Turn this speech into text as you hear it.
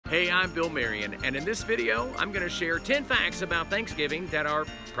Hey, I'm Bill Marion, and in this video, I'm going to share 10 facts about Thanksgiving that are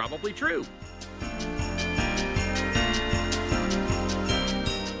probably true.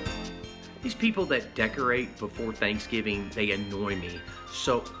 These people that decorate before Thanksgiving, they annoy me.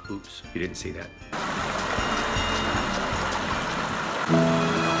 So, oops, you didn't see that.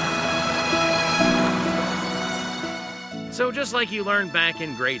 So just like you learned back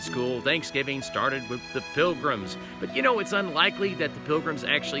in grade school, Thanksgiving started with the Pilgrims. But you know, it's unlikely that the Pilgrims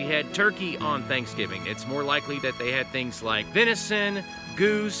actually had turkey on Thanksgiving. It's more likely that they had things like venison,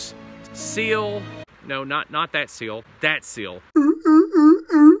 goose, seal. No, not that seal. That seal.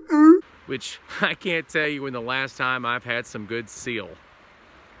 Which I can't tell you when the last time I've had some good seal.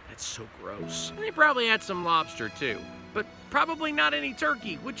 That's so gross. And they probably had some lobster too. But probably not any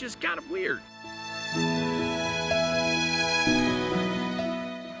turkey, which is kind of weird.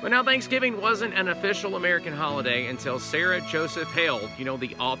 But now Thanksgiving wasn't an official American holiday until Sarah Josepha Hale, you know,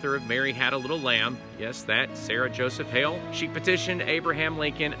 the author of Mary Had a Little Lamb. Yes, that Sarah Josepha Hale. She petitioned Abraham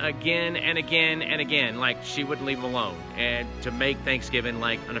Lincoln again and again and again, like she wouldn't leave him alone, and to make Thanksgiving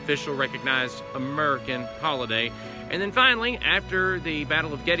like an official recognized American holiday. And then finally, after the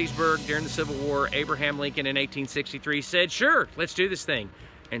Battle of Gettysburg during the Civil War, Abraham Lincoln in 1863 said, sure, let's do this thing.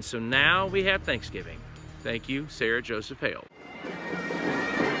 And so now we have Thanksgiving. Thank you, Sarah Josepha Hale.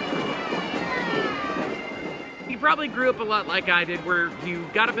 You probably grew up a lot like I did, where you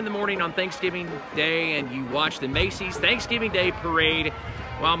got up in the morning on Thanksgiving Day and you watched the Macy's Thanksgiving Day Parade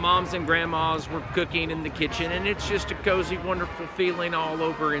while moms and grandmas were cooking in the kitchen, and it's just a cozy, wonderful feeling all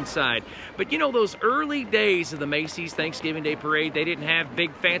over inside. But you know, those early days of the Macy's Thanksgiving Day Parade, they didn't have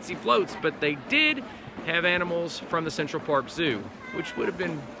big fancy floats, but they did have animals from the Central Park Zoo, which would have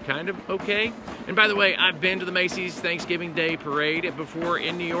been kind of okay. And by the way, I've been to the Macy's Thanksgiving Day Parade before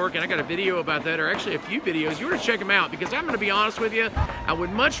in New York, and I got a video about that, or actually a few videos. You want to check them out, because I'm going to be honest with you, I would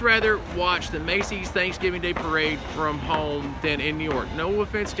much rather watch the Macy's Thanksgiving Day Parade from home than in New York. No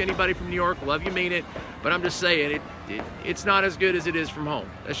offense to anybody from New York, love you, mean it, but I'm just saying, it's not as good as it is from home.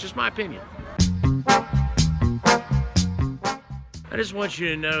 That's just my opinion. I just want you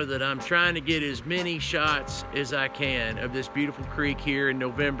to know that I'm trying to get as many shots as I can of this beautiful creek here in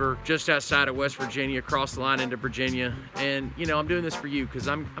November, just outside of West Virginia, across the line into Virginia. And you know, I'm doing this for you because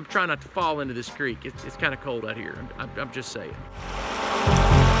I'm trying not to fall into this creek. It's kind of cold out here. I'm just saying.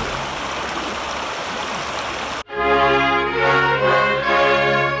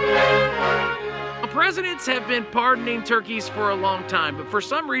 Presidents have been pardoning turkeys for a long time, but for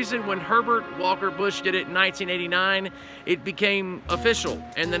some reason, when Herbert Walker Bush did it in 1989, it became official.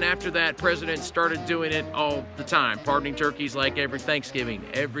 And then after that, presidents started doing it all the time, pardoning turkeys like every Thanksgiving.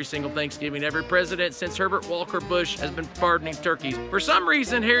 Every single Thanksgiving, every president since Herbert Walker Bush has been pardoning turkeys. For some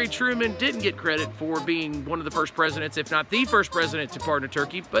reason, Harry Truman didn't get credit for being one of the first presidents, if not the first president to pardon a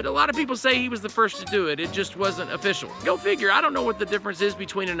turkey, but a lot of people say he was the first to do it. It just wasn't official. Go figure. I don't know what the difference is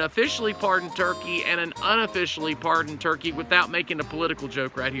between an officially pardoned turkey and an unofficially pardoned turkey without making a political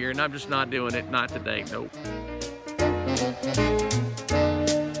joke right here, and I'm just not doing it. Not today. Nope.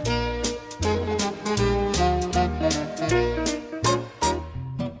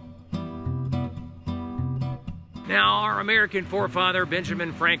 Now, our American forefather,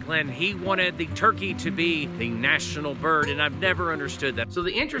 Benjamin Franklin, he wanted the turkey to be the national bird, and I've never understood that. So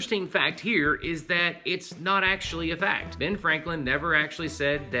the interesting fact here is that it's not actually a fact. Ben Franklin never actually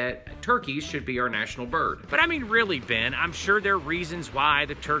said that turkeys should be our national bird. But I mean, really, Ben, I'm sure there are reasons why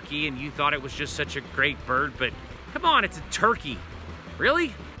the turkey, and you thought it was just such a great bird, but come on, it's a turkey.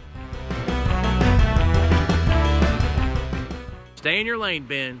 Really? Stay in your lane,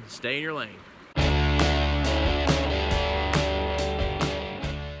 Ben. Stay in your lane.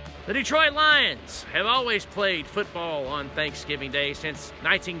 The Detroit Lions have always played football on Thanksgiving Day since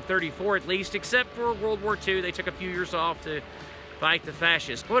 1934 at least, except for World War II. They took a few years off to fight the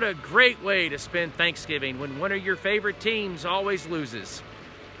fascists. What a great way to spend Thanksgiving when one of your favorite teams always loses.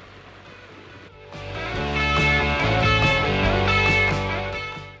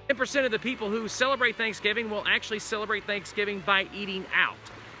 %10 of the people who celebrate Thanksgiving will actually celebrate Thanksgiving by eating out.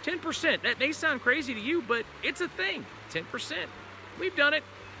 10%. That may sound crazy to you, but it's a thing. 10%. We've done it.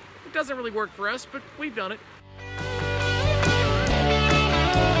 It doesn't really work for us, but we've done it.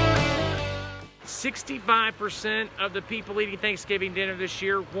 65% of the people eating Thanksgiving dinner this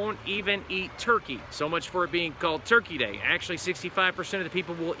year won't even eat turkey. So much for it being called Turkey Day. Actually, 65% of the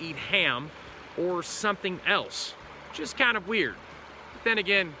people will eat ham or something else, which is kind of weird. But then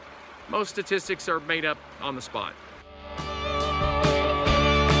again, most statistics are made up on the spot.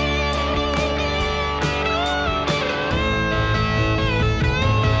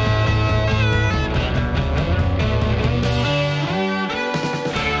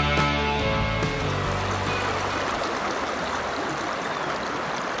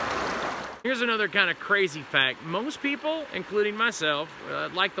 Here's another kind of crazy fact. Most people, including myself,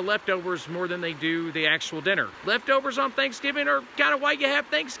 like the leftovers more than they do the actual dinner. Leftovers on Thanksgiving are kind of why you have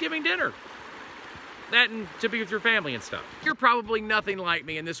Thanksgiving dinner. That and to be with your family and stuff. You're probably nothing like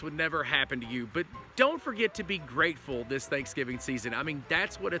me and this would never happen to you, but don't forget to be grateful this Thanksgiving season. I mean,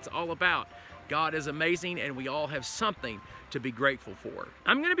 that's what it's all about. God is amazing and we all have something to be grateful for.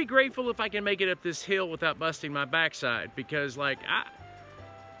 I'm gonna be grateful if I can make it up this hill without busting my backside because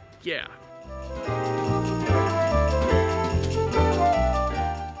yeah.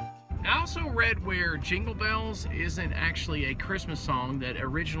 I also read where Jingle Bells isn't actually a Christmas song, that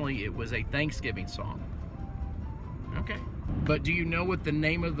originally it was a Thanksgiving song. Okay. But do you know what the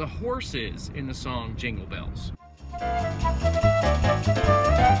name of the horse is in the song Jingle Bells?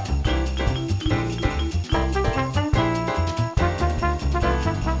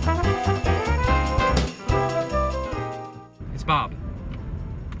 It's Bob.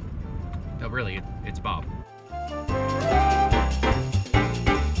 No, really, it's Bob.